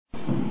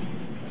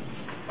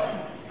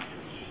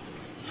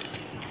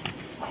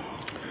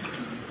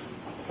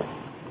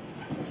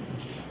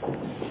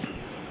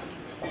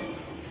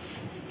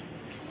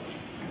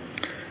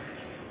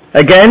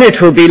Again,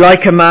 it will be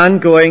like a man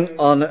going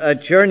on a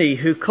journey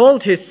who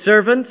called his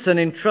servants and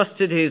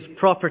entrusted his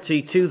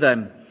property to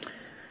them.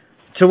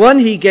 To one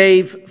he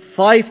gave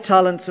 5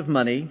 talents of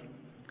money,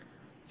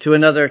 to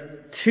another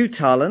 2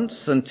 talents,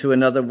 and to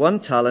another 1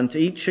 talent,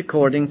 each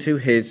according to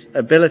his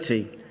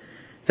ability.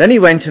 Then he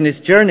went on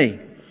his journey.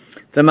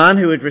 The man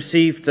who had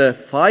received the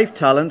 5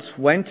 talents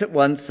went at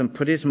once and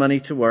put his money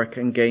to work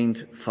and gained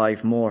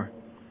 5 more.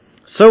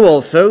 So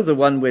also the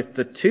one with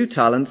the 2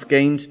 talents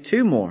gained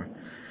 2 more.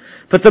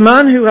 But the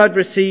man who had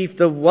received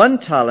the 1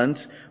 talent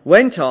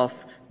went off,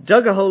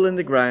 dug a hole in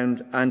the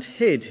ground, and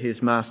hid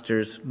his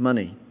master's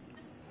money.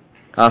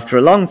 After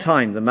a long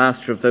time, the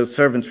master of those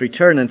servants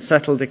returned and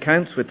settled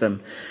accounts with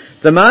them.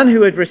 The man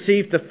who had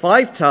received the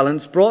 5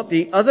 talents brought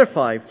the other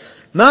 5.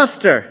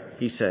 "Master,"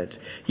 he said,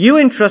 "you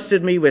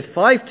entrusted me with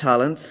 5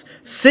 talents.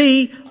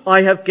 See,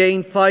 I have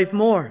gained 5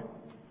 more."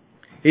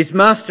 His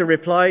master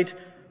replied,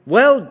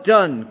 "Well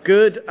done,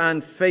 good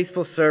and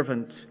faithful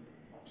servant.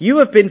 You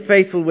have been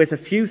faithful with a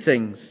few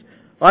things.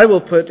 I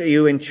will put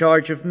you in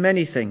charge of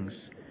many things.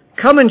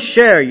 Come and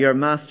share your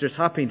master's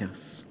happiness."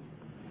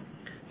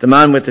 The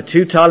man with the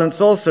 2 talents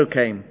also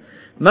came.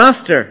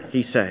 "Master,"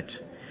 he said,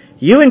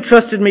 "you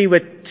entrusted me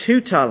with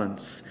 2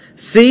 talents.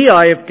 See,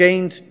 I have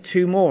gained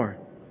 2 more."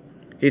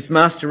 His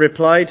master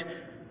replied,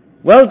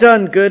 "Well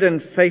done, good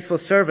and faithful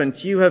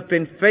servant. You have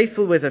been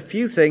faithful with a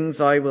few things.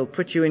 I will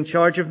put you in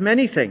charge of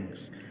many things.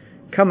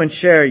 Come and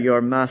share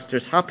your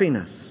master's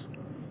happiness."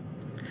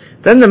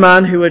 Then the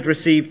man who had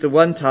received the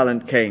 1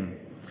 talent came.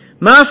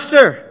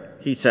 "Master,"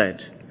 he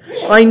said,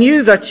 "I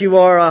knew that you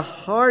are a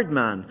hard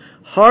man,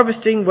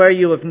 harvesting where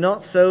you have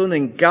not sown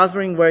and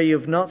gathering where you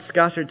have not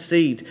scattered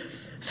seed.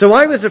 So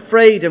I was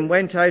afraid and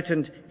went out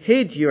and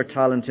hid your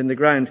talent in the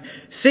ground.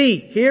 See,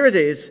 here it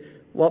is,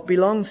 what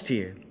belongs to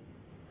you."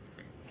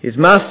 His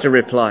master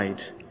replied,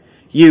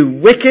 "You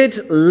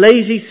wicked,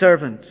 lazy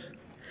servant.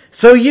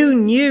 So you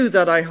knew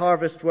that I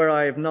harvest where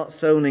I have not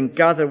sown and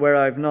gather where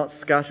I have not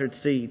scattered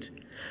seed.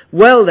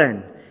 Well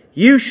then,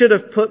 you should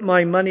have put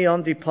my money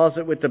on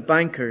deposit with the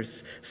bankers,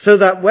 so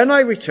that when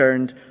I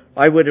returned,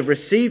 I would have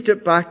received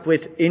it back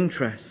with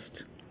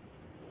interest.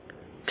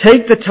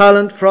 Take the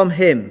talent from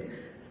him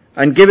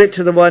and give it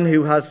to the one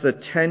who has the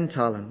 10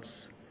 talents.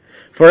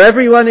 For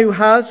everyone who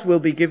has will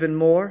be given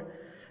more,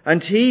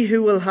 and he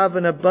will have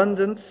an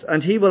abundance.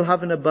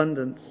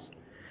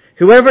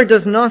 Whoever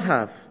does not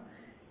have,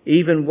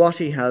 even what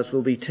he has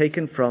will be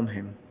taken from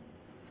him.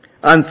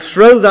 And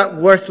throw that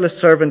worthless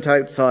servant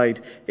outside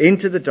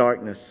into the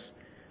darkness,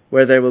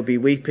 where there will be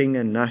weeping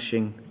and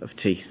gnashing of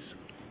teeth."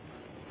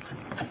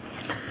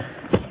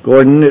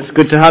 Gordon, it's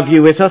good to have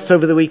you with us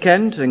over the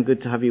weekend, and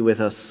good to have you with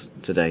us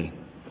today.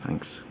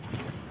 Thanks.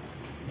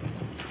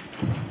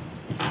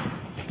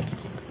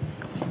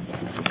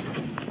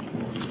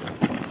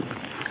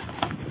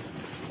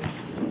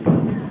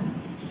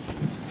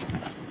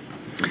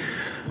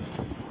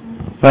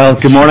 Well,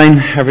 good morning,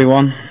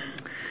 everyone.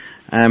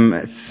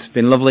 It's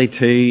been lovely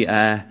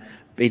to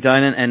be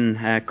down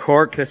in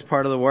Cork, this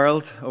part of the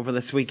world, over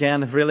this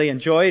weekend. I've really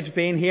enjoyed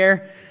being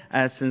here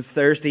since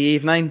Thursday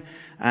evening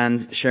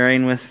and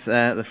sharing with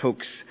the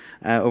folks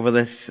over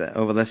this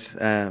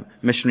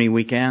missionary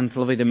weekend. It's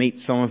lovely to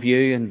meet some of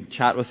you and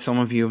chat with some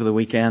of you over the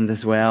weekend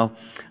as well.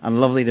 And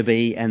lovely to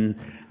be in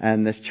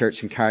this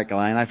church in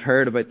Carrickline. I've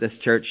heard about this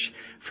church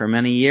for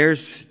many years.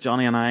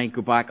 Johnny and I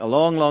go back a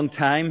long, long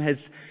time.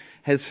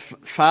 His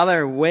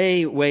father,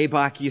 way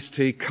back, used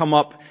to come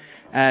up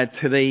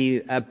to the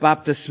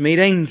Baptist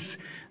meetings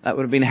that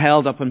would have been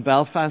held up in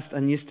Belfast,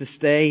 and used to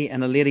stay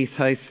in a lady's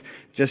house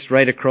just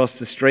right across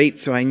the street.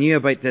 So I knew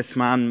about this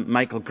man,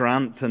 Michael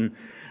Grant,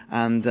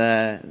 and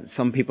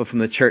some people from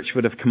the church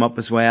would have come up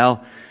as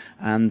well.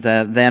 And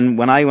then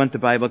when I went to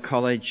Bible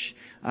college,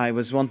 I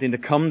was wanting to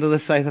come to the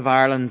south of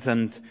Ireland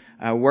and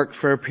work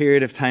for a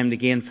period of time to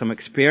gain some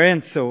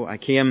experience. So I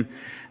came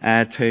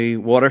to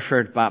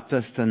Waterford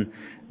Baptist, and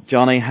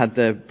Johnny had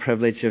the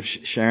privilege of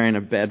sharing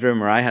a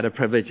bedroom, or I had a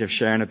privilege of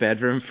sharing a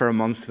bedroom for a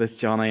month with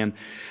Johnny. And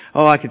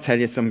I could tell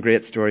you some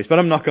great stories, but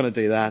I'm not going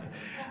to do that.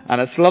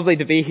 And it's lovely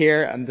to be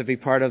here and to be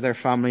part of their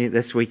family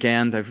this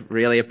weekend. I've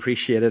really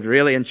appreciated,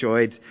 really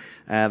enjoyed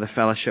the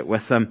fellowship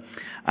with them.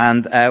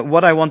 And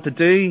what I want to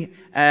do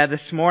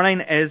this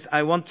morning is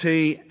I want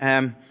to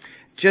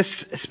just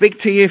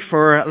speak to you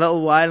for a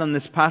little while on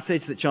this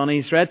passage that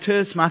Johnny's read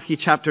to us, Matthew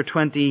chapter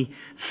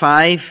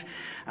 25.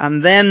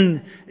 And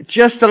then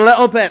just a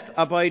little bit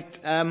about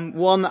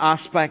one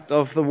aspect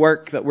of the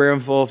work that we're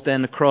involved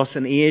in across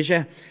in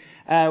Asia.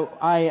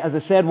 I, as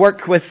I said,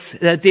 work with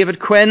David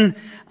Quinn.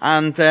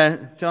 And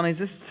Johnny, is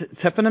this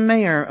tipping on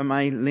me, or am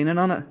I leaning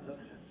on it?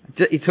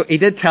 He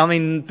did tell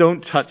me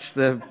don't touch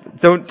the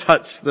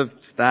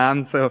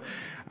stand, so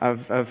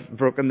I've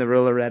broken the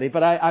rule already.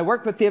 But I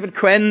work with David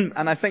Quinn,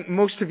 and I think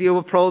most of you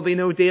will probably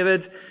know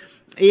David.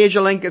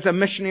 AsiaLink is a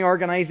missionary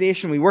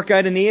organisation. We work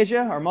out in Asia.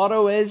 Our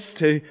motto is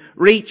to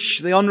reach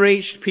the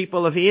unreached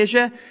people of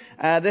Asia.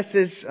 This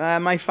is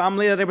my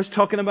family that I was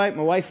talking about,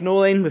 my wife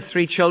Nolene with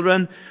 3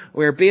 children.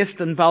 We're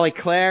based in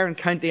Ballyclare in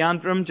County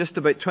Antrim, just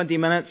about 20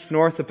 minutes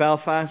north of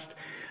Belfast.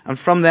 And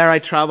from there I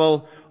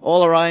travel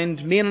all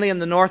around, mainly in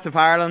the north of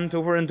Ireland,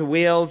 over into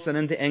Wales and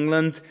into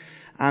England,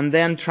 and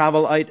then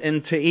travel out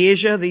into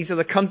Asia. These are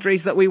the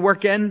countries that we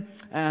work in,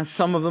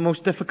 some of the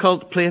most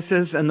difficult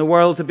places in the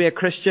world to be a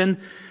Christian.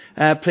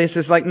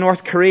 Places like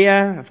North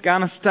Korea,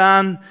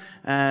 Afghanistan,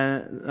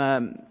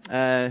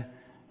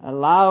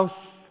 Laos,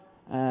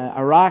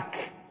 Iraq,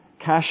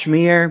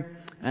 Kashmir,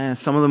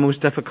 some of the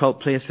most difficult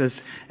places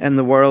in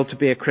the world to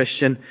be a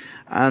Christian.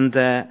 And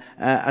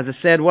as I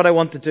said, what I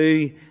want to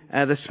do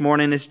this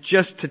morning is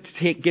just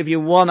to give you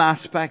one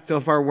aspect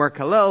of our work,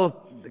 a little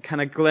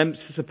kind of glimpse,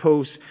 I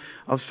suppose,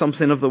 of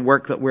something of the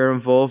work that we're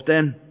involved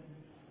in.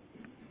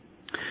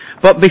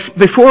 But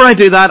before I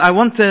do that, I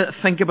want to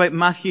think about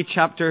Matthew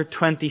chapter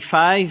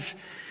 25.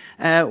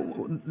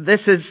 This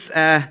is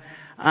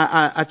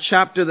a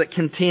chapter that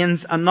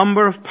contains a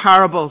number of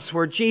parables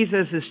where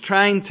Jesus is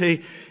trying to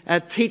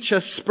teach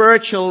us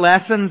spiritual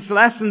lessons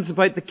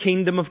about the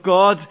kingdom of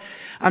God.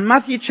 And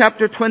Matthew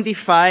chapter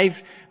 25,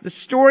 the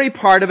story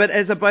part of it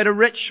is about a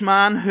rich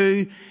man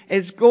who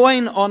is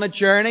going on a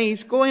journey.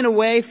 He's going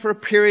away for a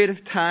period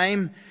of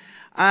time,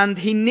 and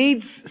he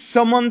needs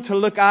someone to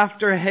look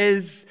after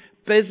his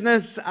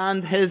business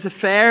and his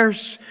affairs.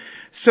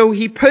 So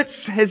he puts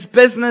his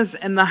business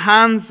in the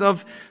hands of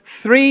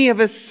 3 of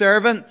his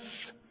servants,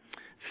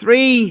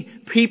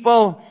 3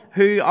 people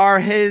who are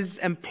his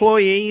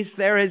employees.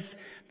 They're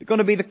going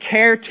to be the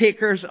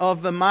caretakers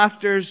of the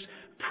master's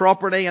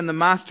property and the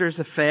master's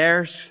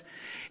affairs.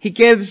 He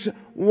gives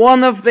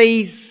one of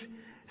these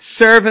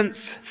servants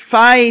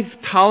 5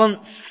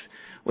 talents,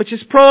 which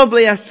is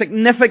probably a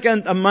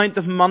significant amount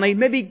of money,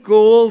 maybe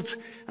gold,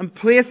 and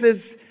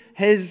places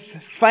his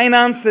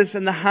finances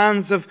in the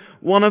hands of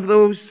one of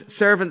those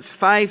servants,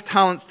 5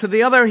 talents. To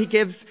the other he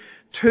gives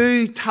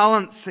 2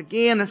 talents,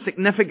 again a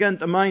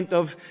significant amount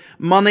of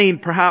money,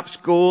 perhaps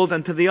gold,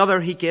 and to the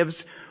other he gives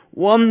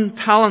 1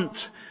 talent.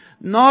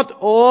 Not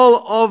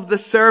all of the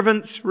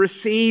servants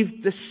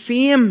received the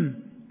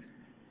same,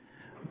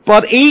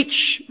 but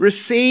each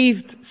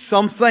received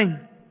something.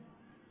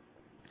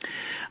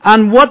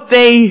 And what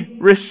they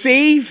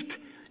received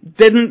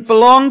didn't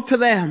belong to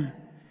them.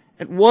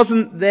 It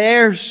wasn't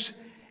theirs.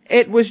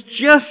 It was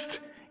just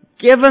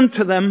given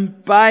to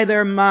them by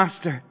their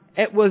master.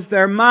 It was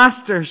their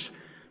master's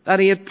that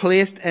he had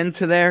placed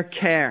into their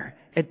care.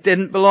 It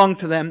didn't belong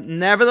to them.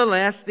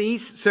 Nevertheless,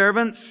 these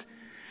servants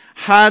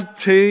had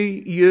to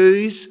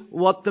use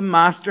what the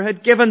master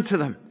had given to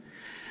them.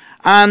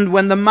 And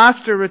when the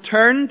master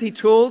returned, he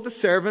told the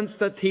servants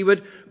that he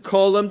would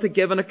call them to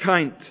give an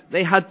account.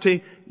 They had to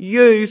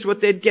use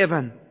what they'd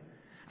given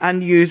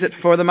and use it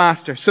for the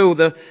master. So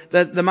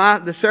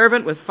the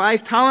servant with 5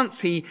 talents,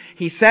 he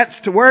sets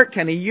to work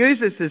and he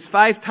uses his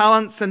 5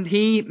 talents and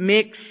he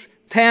makes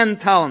 10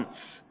 talents.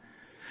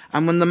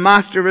 And when the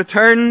master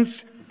returns,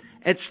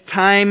 it's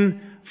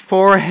time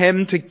for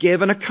him to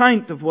give an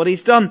account of what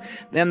he's done.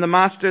 Then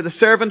the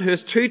servant who has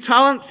 2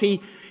 talents, he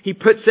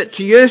puts it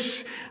to use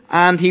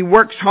and he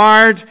works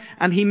hard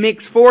and he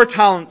makes 4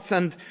 talents.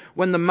 And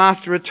when the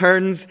master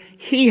returns,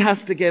 he has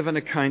to give an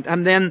account.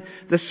 And then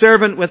the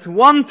servant with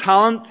 1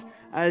 talent,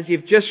 as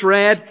you've just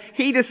read,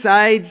 he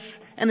decides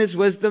in his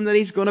wisdom that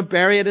he's going to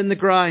bury it in the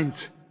ground.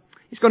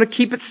 He's going to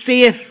keep it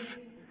safe.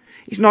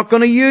 He's not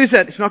going to use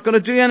it. He's not going to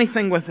do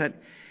anything with it.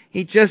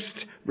 He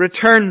just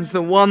returns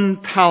the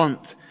 1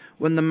 talent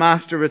when the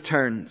master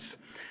returns.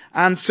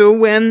 And so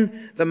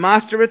when the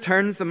master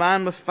returns, the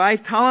man with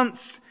 5 talents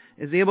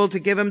is able to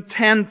give him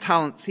 10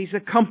 talents. He's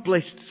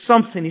accomplished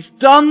something. He's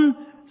done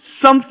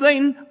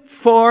something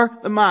for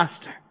the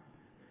master.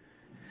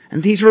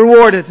 And he's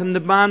rewarded. And the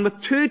man with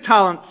 2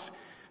 talents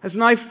has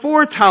now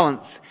 4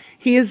 talents.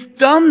 He has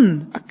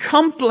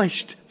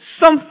accomplished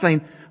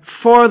something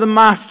for the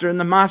master in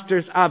the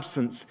master's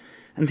absence.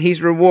 And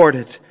he's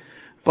rewarded.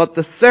 But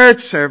the 3rd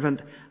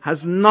servant has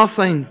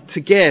nothing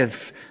to give,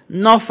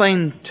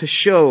 nothing to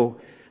show,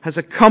 has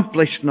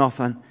accomplished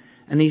nothing.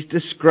 And he's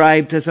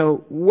described as a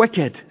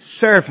wicked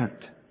servant.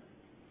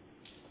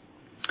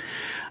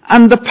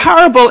 And the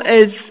parable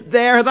is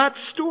there, that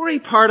story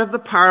part of the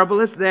parable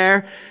is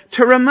there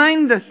to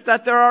remind us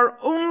that there are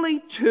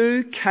only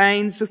 2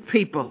 kinds of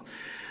people.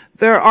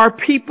 There are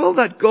people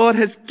that God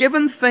has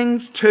given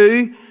things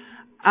to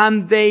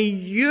and they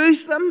use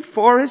them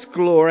for His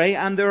glory,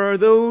 and there are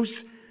those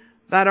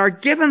that are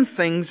given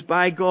things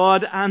by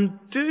God and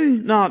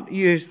do not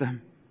use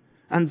them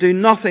and do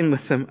nothing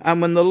with them.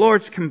 And when the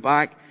Lord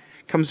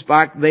comes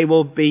back, they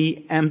will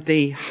be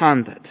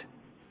empty-handed.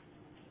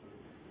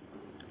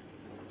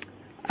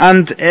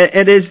 And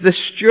it is the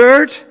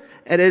steward,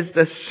 it is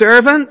the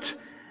servant,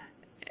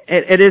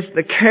 it is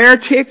the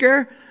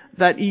caretaker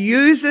that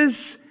uses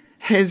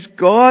his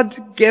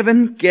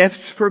God-given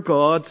gifts for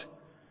God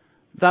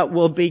that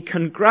will be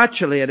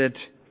congratulated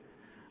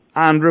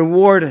and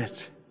rewarded.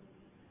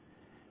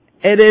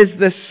 It is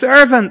the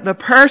servant, the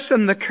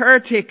person, the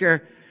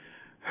caretaker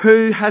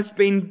who has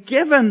been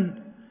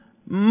given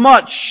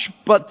much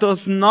but does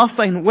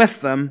nothing with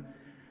them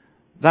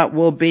that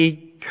will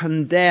be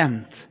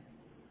condemned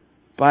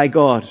by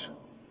God.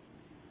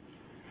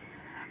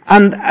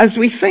 And as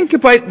we think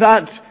about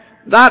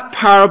that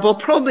parable,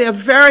 probably a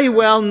very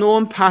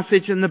well-known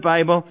passage in the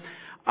Bible,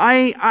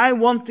 I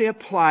want to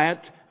apply it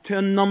to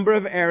a number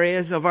of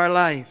areas of our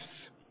lives.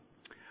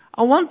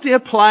 I want to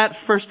apply it,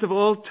 first of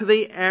all, to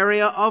the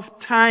area of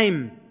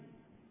time.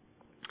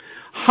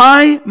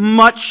 How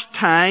much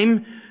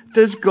time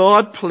does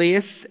God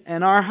place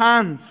in our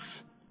hands?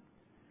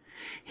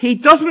 He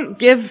doesn't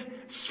give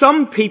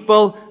some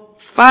people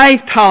 5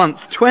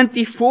 talents,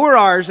 24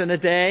 hours in a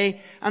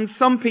day, and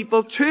some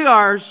people 2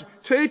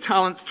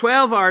 talents,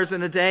 12 hours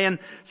in a day, and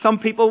some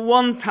people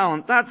 1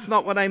 talent. That's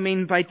not what I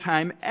mean by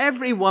time.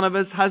 Every one of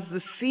us has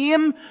the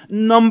same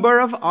number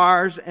of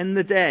hours in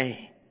the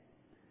day.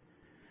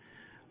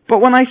 But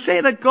when I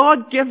say that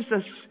God gives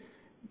us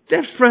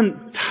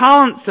different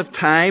talents of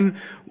time,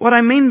 what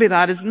I mean by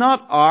that is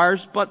not hours,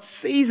 but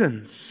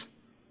seasons.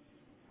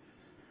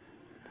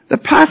 The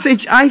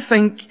passage, I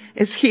think,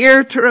 is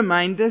here to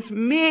remind us,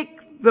 make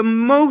the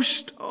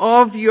most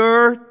of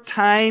your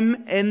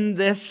time in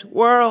this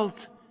world.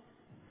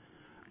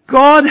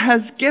 God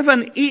has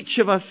given each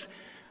of us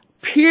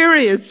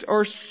periods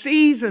or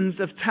seasons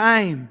of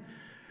time.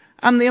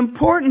 And the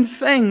important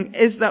thing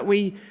is that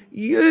we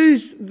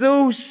use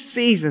those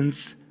seasons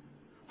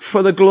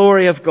for the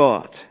glory of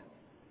God.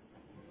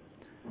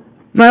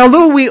 Now,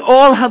 although we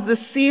all have the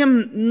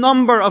same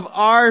number of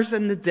hours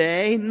in the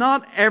day,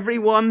 not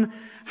everyone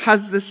has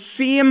the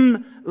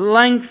same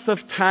length of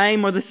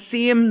time or the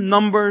same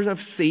numbers of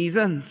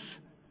seasons.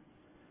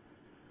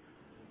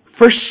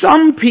 For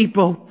some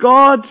people,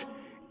 God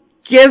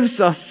gives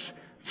us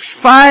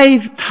 5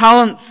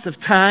 talents of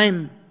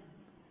time.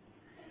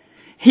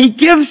 He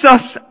gives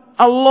us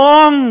a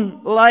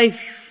long life.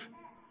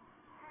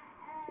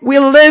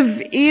 We'll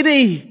live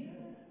 80,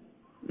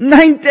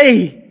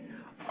 90,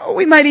 or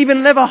we might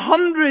even live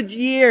 100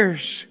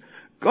 years.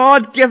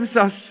 God gives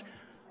us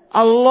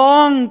a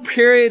long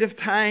period of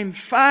time,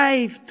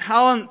 5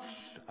 talents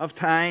of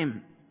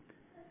time.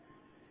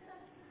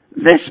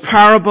 This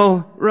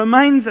parable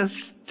reminds us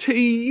to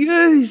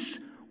use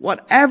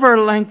whatever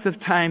length of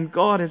time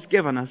God has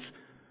given us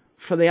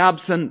for the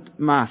absent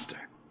master.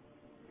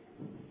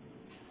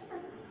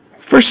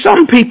 For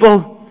some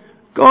people,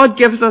 God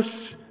gives us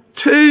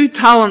 2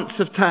 talents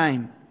of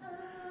time.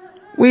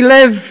 We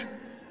live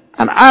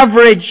an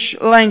average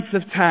length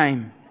of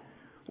time.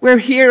 We're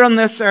here on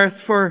this earth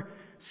for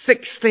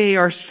 60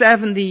 or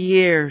 70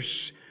 years.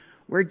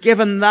 We're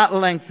given that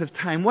length of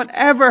time.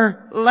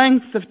 Whatever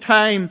length of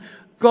time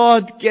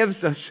God gives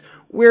us,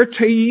 we're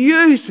to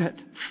use it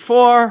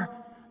for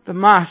the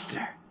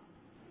Master.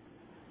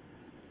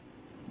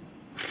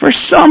 For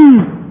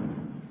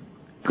some,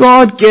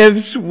 God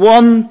gives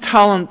 1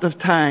 talent of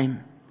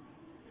time.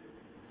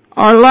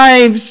 Our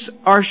lives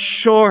are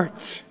short.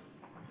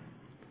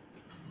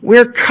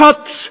 We're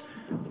cut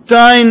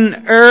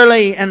down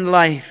early in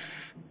life.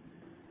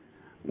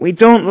 We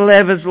don't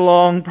live as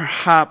long,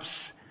 perhaps,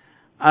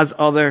 as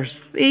others.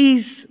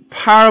 These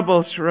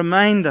parables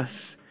remind us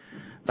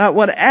that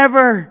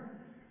whatever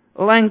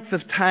length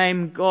of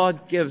time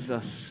God gives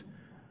us,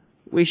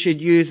 we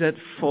should use it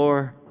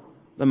for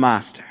the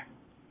Master.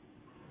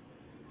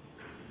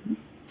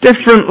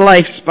 Different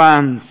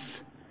lifespans,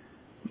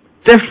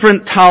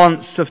 different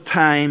talents of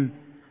time,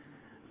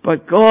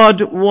 but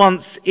God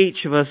wants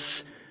each of us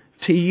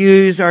to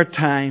use our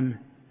time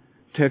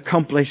to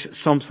accomplish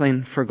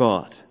something for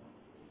God.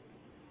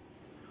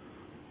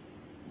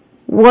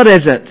 What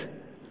is it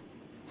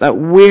that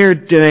we're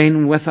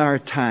doing with our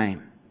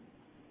time?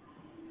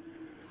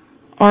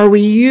 Are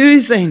we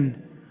using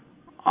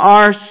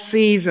our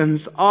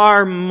seasons,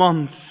 our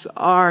months,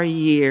 our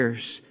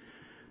years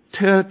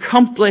to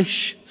accomplish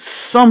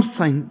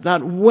something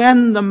that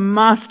when the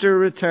Master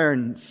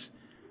returns,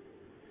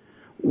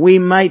 we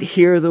might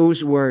hear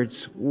those words,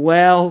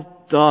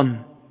 "Well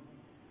done"?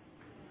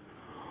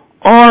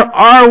 Or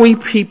are we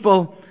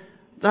people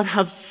that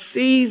have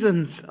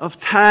seasons of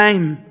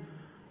time,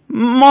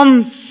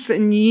 months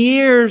and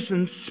years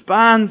and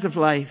spans of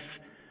life,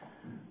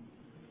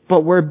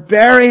 but we're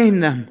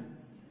burying them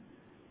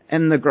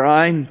in the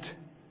ground,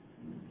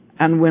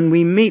 and when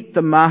we meet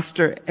the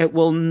Master, it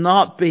will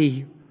not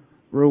be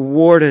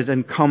rewarded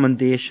in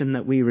commendation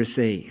that we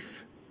receive?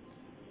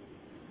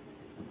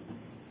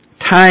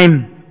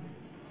 Time.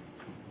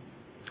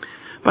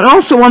 But I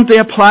also want to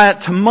apply it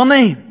to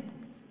money.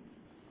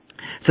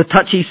 It's a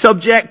touchy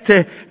subject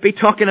to be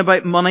talking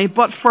about money,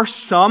 but for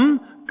some,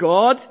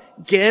 God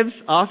gives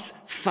us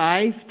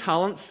 5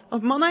 talents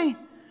of money.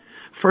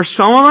 For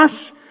some of us,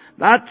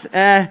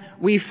 that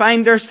we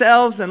find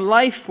ourselves in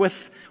life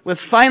with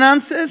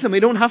finances, and we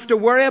don't have to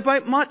worry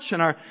about much,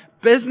 and our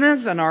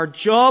business and our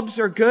jobs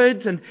are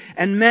good, and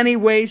in many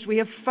ways we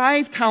have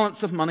 5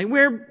 talents of money.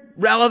 We're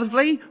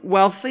relatively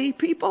wealthy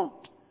people.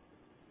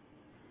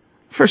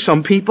 For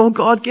some people,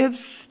 God gives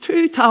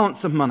 2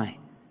 talents of money.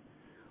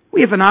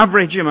 We have an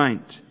average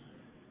amount.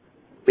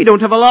 We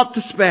don't have a lot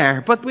to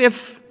spare, but we have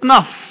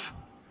enough.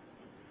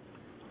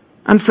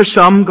 And for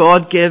some,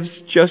 God gives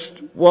just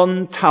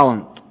 1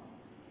 talent.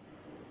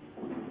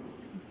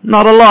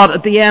 Not a lot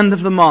at the end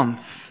of the month.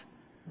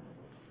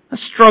 a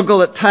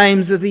struggle at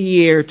times of the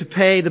year to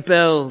pay the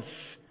bills,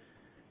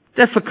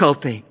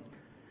 difficulty.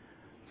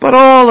 But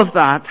all of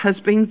that has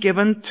been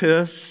given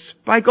to us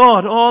by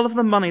God. All of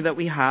the money that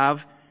we have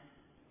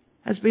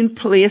has been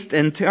placed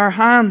into our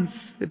hands.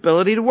 The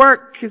ability to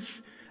work is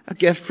a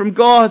gift from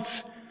God.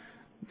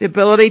 The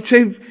ability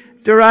to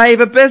derive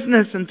a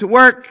business and to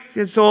work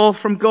is all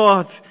from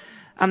God.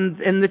 And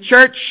in the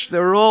church,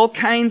 there are all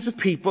kinds of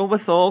people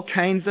with all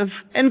kinds of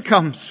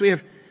incomes. We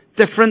have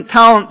different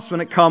talents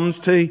when it comes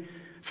to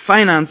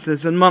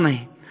finances and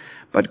money.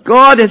 But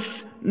God is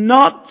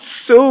not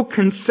so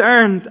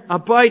concerned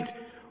about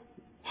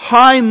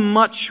how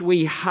much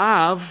we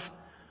have,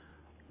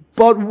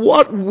 but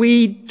what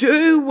we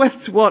do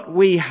with what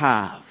we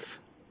have.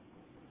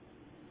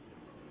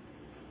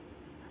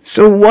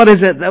 So what is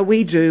it that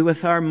we do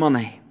with our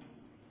money?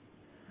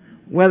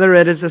 Whether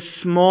it is a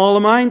small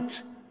amount,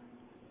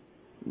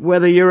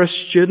 whether you're a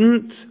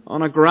student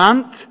on a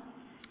grant,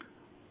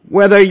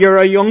 whether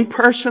you're a young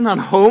person at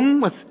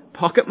home with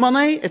pocket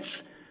money, it's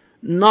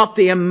not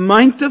the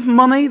amount of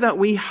money that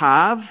we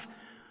have,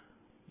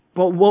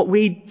 but what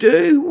we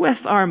do with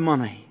our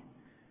money.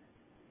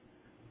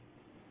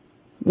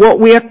 What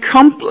we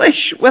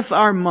accomplish with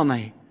our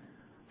money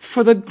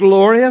for the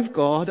glory of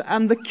God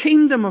and the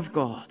kingdom of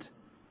God.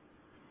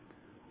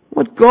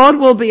 What God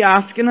will be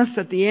asking us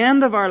at the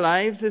end of our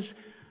lives is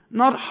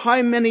not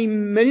how many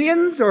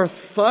millions or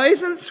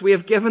thousands we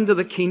have given to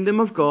the kingdom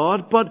of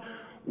God, but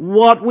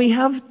what we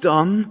have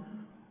done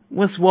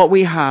with what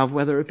we have,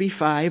 whether it be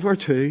 5 or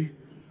 2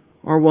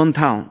 or 1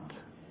 talent.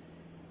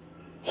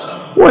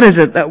 What is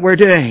it that we're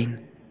doing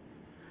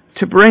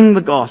to bring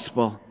the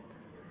gospel,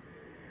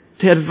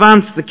 to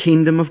advance the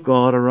kingdom of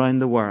God around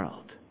the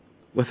world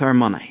with our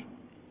money?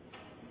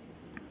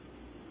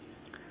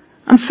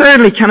 And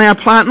thirdly, can I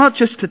apply it not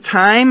just to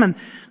time and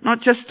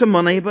not just to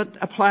money, but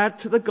apply it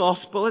to the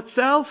gospel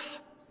itself?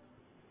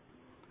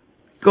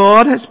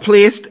 God has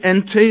placed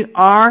into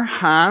our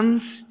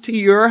hands, to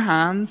your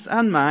hands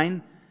and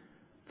mine,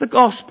 the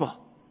gospel.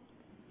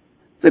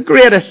 The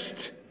greatest,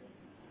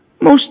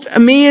 most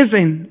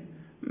amazing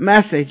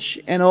message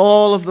in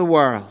all of the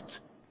world.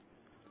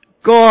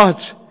 God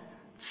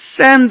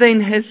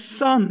sending His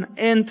Son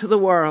into the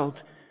world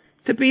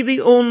to be the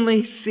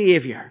only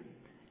Saviour.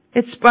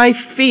 It's by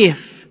faith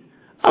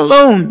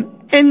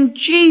alone, in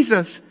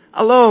Jesus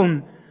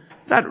alone,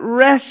 that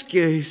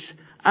rescues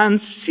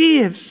and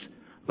saves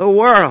the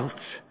world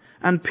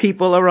and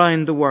people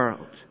around the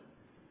world.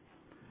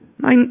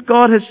 Now,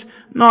 God has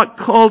not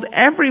called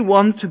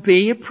everyone to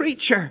be a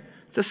preacher,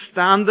 to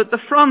stand at the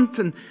front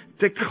and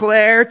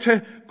declare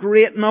to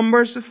great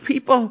numbers of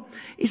people.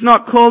 He's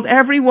not called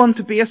everyone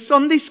to be a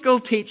Sunday school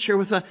teacher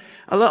with a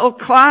little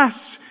class.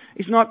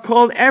 He's not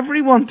called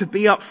everyone to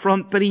be up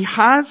front, but He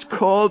has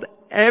called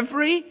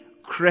every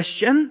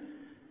Christian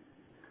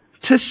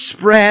to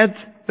spread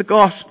the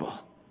gospel.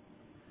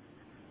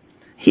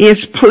 He has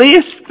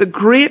placed the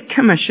Great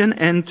Commission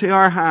into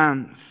our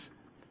hands.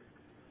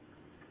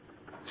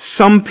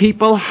 Some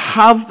people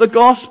have the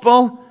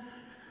gospel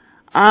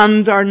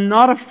and are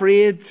not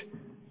afraid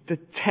to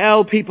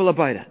tell people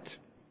about it.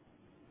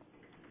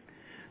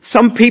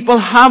 Some people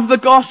have the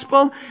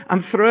gospel,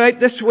 and throughout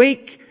this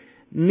week,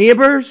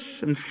 neighbours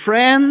and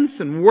friends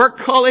and work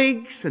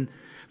colleagues and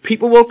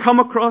people will come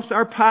across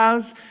our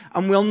paths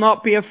and will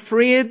not be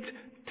afraid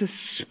to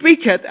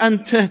speak it and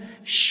to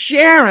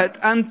share it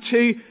and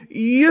to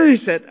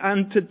use it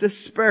and to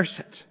disperse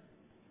it.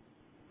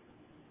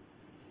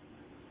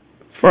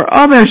 For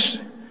others,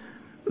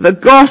 the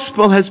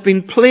gospel has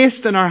been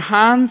placed in our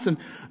hands, and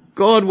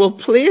God will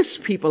place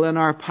people in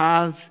our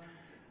paths,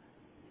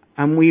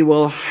 and we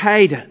will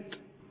hide it.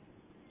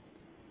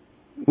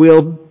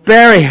 We'll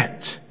bury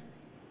it.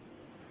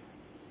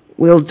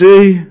 We'll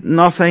do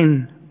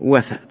nothing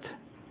with it.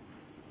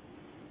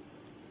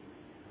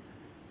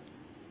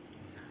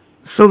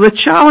 So the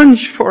challenge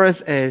for us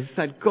is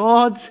that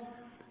God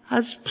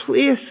has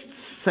placed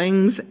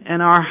things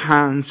in our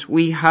hands.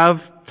 We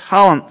have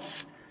talents.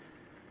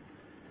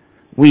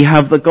 We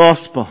have the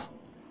gospel.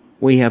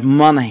 We have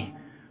money.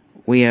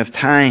 We have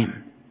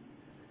time.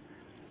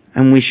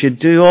 And we should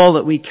do all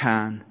that we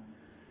can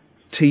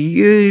to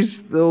use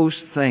those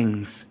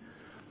things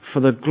for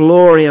the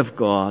glory of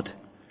God,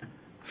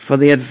 for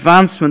the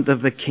advancement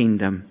of the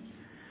kingdom,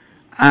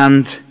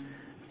 and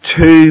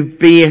to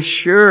be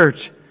assured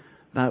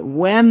that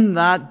when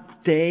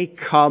that day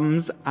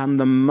comes and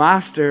the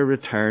Master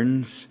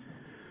returns,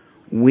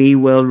 we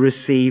will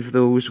receive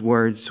those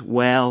words,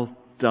 "Well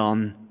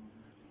done,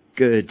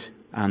 good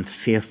and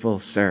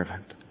faithful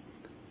servant."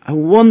 I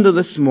wonder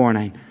this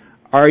morning,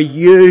 are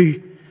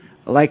you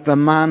like the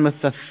man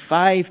with the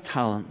 5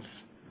 talents,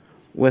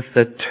 with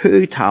the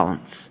 2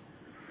 talents?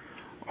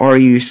 Or are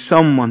you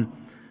someone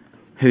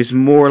who's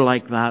more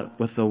like that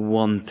with the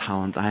 1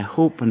 talent? I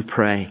hope and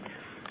pray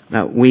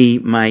that we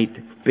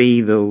might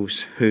be those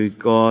who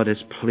God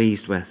is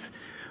pleased with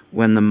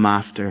when the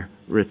Master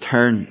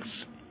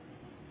returns.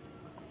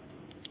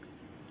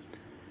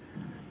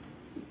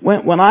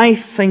 When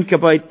I think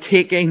about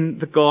taking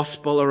the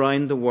gospel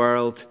around the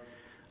world,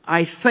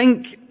 I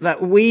think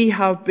that we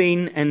have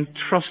been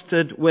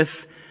entrusted with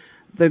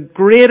the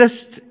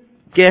greatest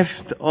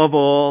gift of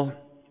all,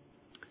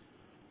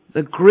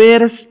 the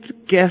greatest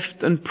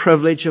gift and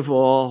privilege of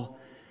all,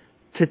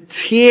 to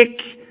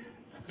take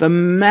the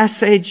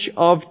message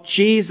of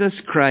Jesus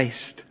Christ,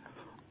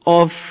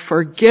 of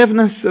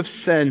forgiveness of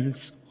sins,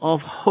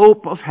 of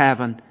hope of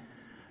heaven,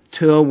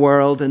 to a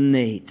world in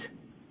need.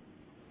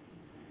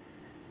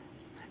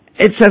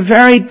 It's a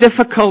very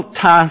difficult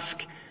task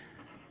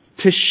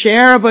to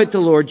share about the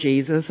Lord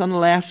Jesus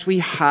unless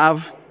we have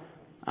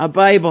a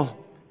Bible.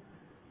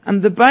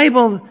 And the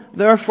Bible,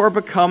 therefore,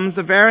 becomes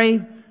a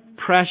very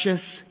precious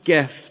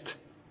gift.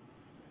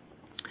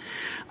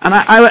 And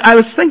I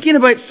was thinking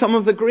about some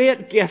of the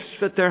great gifts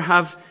that there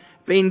have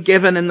been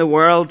given in the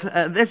world.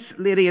 This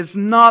lady is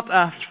not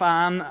a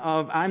fan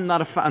of, I'm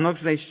not going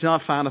to say she's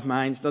not a fan of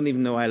mine, she doesn't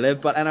even know I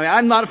live, but anyway,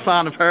 I'm not a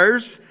fan of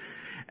hers,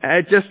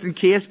 just in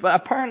case. But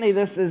apparently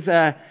this is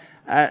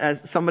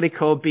somebody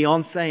called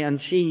Beyonce, and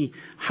she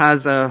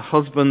has a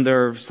husband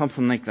or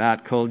something like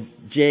that called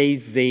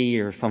Jay-Z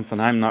or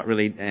something. I'm not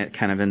really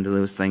kind of into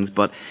those things,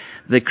 but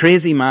the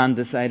crazy man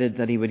decided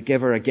that he would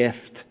give her a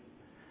gift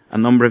a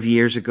number of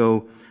years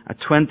ago, a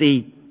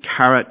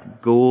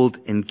 20-carat gold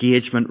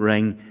engagement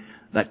ring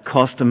that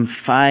cost him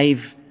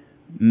 $5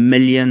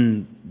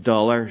 million.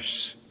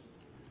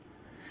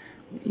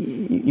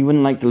 You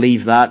wouldn't like to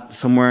leave that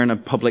somewhere in a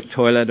public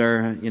toilet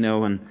or,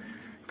 and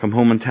come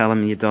home and tell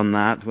him you've done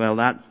that. Well,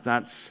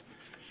 that's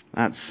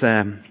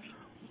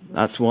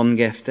one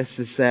gift. This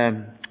is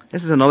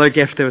another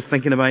gift I was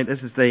thinking about. This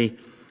is the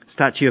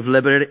Statue of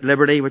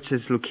Liberty, which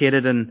is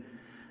located in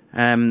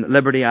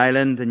Liberty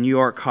Island in New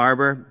York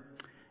Harbor.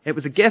 It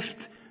was a gift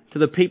to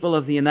the people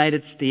of the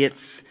United States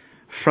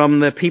from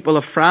the people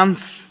of France,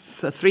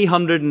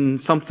 300 and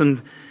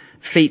something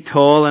feet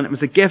tall, and it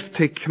was a gift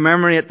to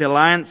commemorate the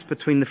alliance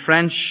between the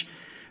French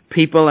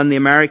people and the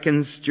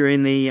Americans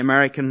during the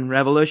American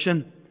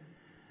Revolution.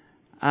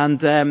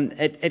 And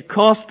it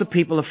cost the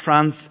people of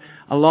France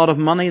a lot of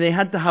money. They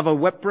had to have a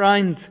whip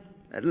round.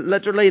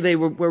 Literally, they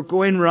were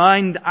going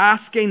round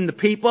asking the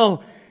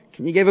people,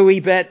 can you give a wee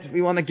bit?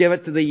 We want to give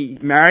it to the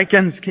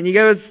Americans. Can you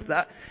give us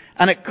that?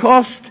 And it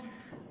cost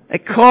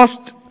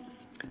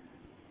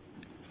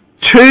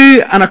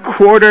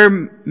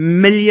 $2.25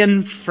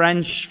 million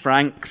French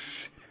francs,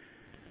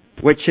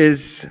 which is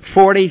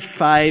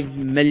 $45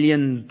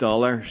 million.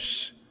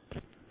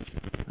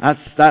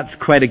 That's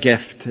quite a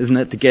gift, isn't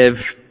it, to give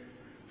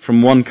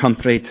from one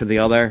country to the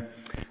other.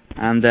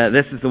 And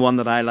this is the one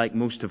that I like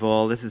most of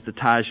all. This is the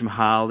Taj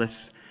Mahal, this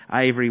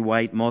ivory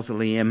white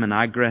mausoleum in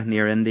Agra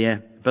near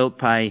India, built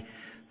by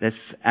this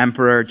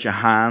Emperor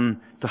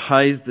Jahan to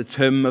house the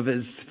tomb of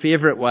his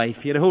favourite wife.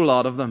 He had a whole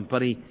lot of them,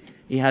 but he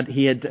had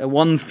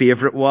one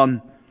favourite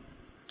one.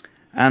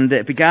 And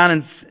it began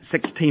in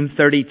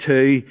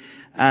 1632,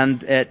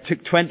 and it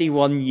took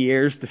 21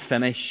 years to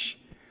finish.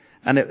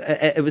 And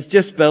it was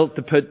just built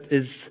to put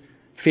his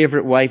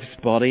favourite wife's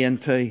body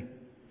into.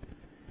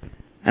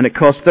 And it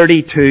cost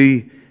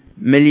 32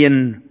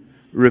 million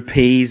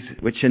rupees,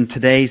 which in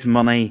today's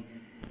money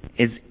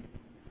is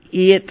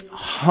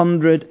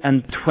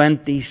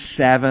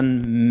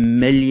 $827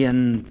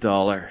 million.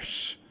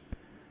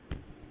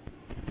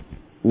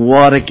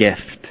 What a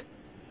gift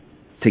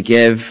to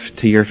give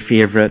to your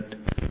favourite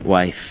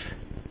wife.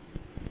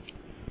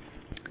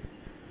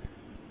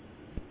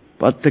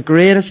 But the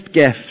greatest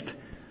gift,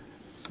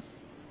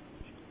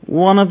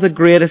 one of the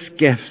greatest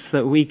gifts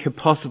that we could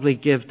possibly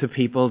give to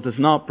people, does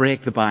not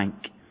break the bank.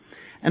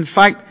 In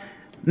fact,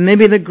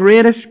 maybe the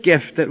greatest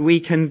gift that we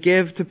can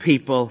give to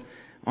people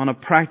on a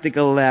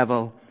practical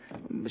level,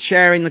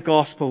 sharing the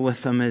gospel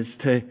with them, is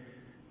to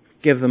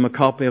give them a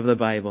copy of the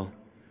Bible.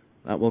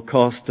 That will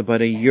cost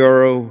about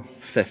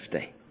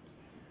 €1.50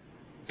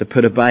 to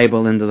put a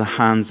Bible into the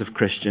hands of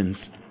Christians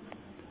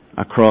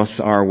across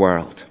our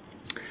world.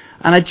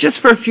 And I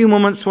just for a few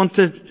moments want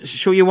to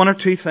show you one or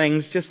two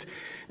things, just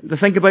to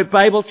think about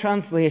Bible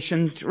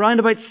translations. Around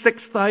about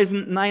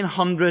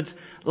 6,900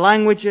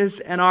 languages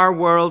in our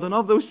world, and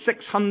of those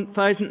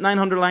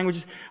 6,900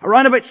 languages,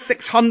 around about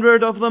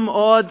 600 of them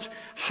odd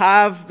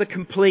have the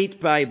complete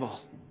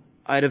Bible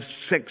out of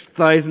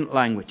 6,000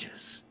 languages.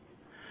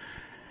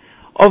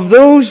 Of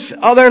those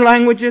other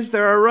languages,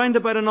 there are around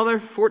about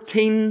another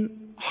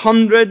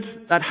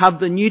 1,400 that have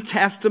the New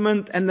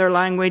Testament in their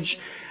language.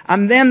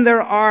 And then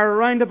there are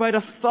around about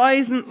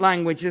 1,000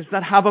 languages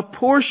that have a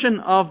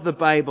portion of the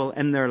Bible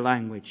in their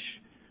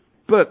language.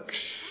 Books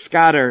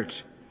scattered,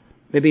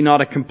 maybe not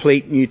a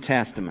complete New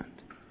Testament.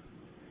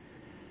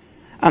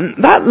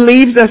 And that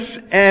leaves us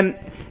in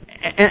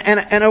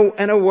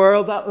a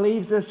world, that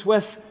leaves us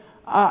with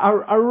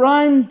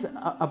around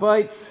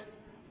about,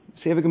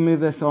 see if we can move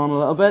this on a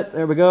little bit,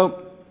 there we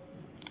go.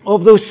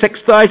 Of those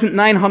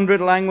 6,900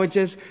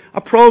 languages,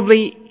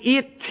 probably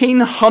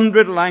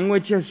 1,800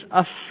 languages,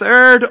 a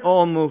third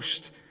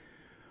almost,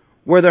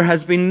 where there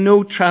has been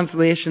no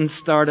translation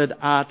started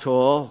at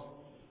all.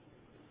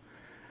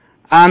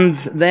 And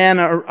then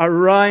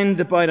around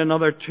about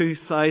another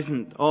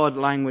 2,000 odd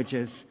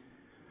languages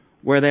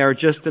where they are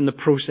just in the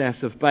process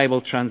of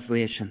Bible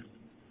translation.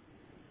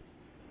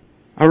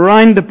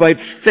 Around about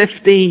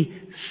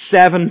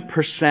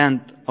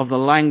 57% of the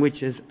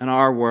languages in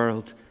our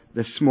world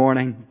this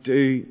morning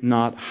do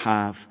not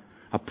have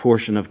a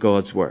portion of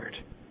God's Word.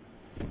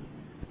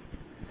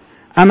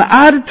 And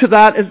added to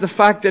that is the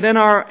fact that in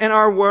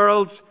our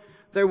world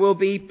there will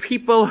be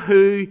people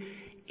who,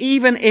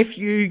 even if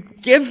you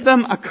give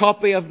them a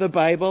copy of the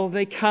Bible,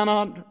 they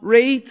cannot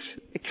read,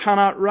 they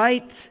cannot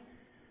write.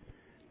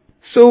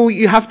 So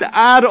you have to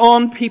add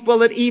on people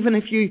that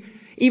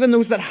even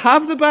those that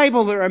have the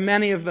Bible, there are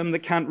many of them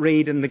that can't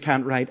read and they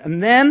can't write.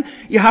 And then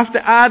you have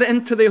to add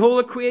into the whole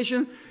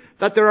equation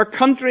that there are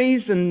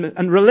countries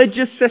and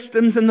religious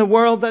systems in the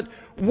world that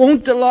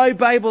won't allow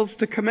Bibles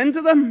to come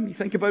into them. You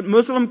think about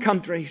Muslim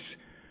countries,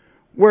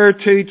 where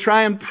to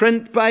try and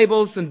print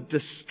Bibles and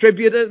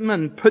distribute them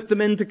and put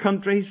them into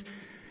countries,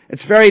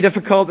 it's very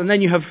difficult. And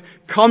then you have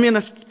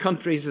communist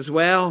countries as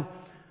well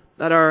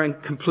that are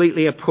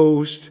completely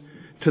opposed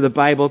to the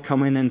Bible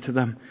coming into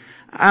them.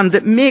 And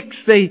it makes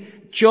the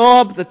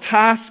job, the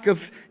task of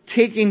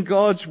taking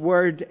God's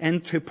Word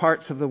into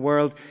parts of the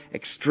world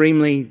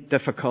extremely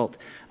difficult.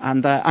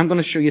 And I'm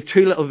going to show you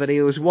two little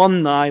videos.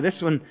 One now,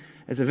 this one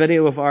is a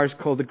video of ours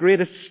called The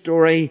Greatest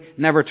Story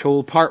Never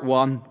Told, Part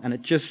 1. And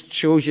it just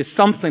shows you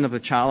something of the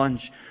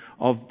challenge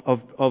of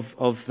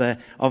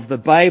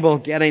the Bible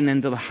getting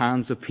into the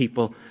hands of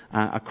people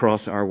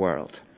across our world.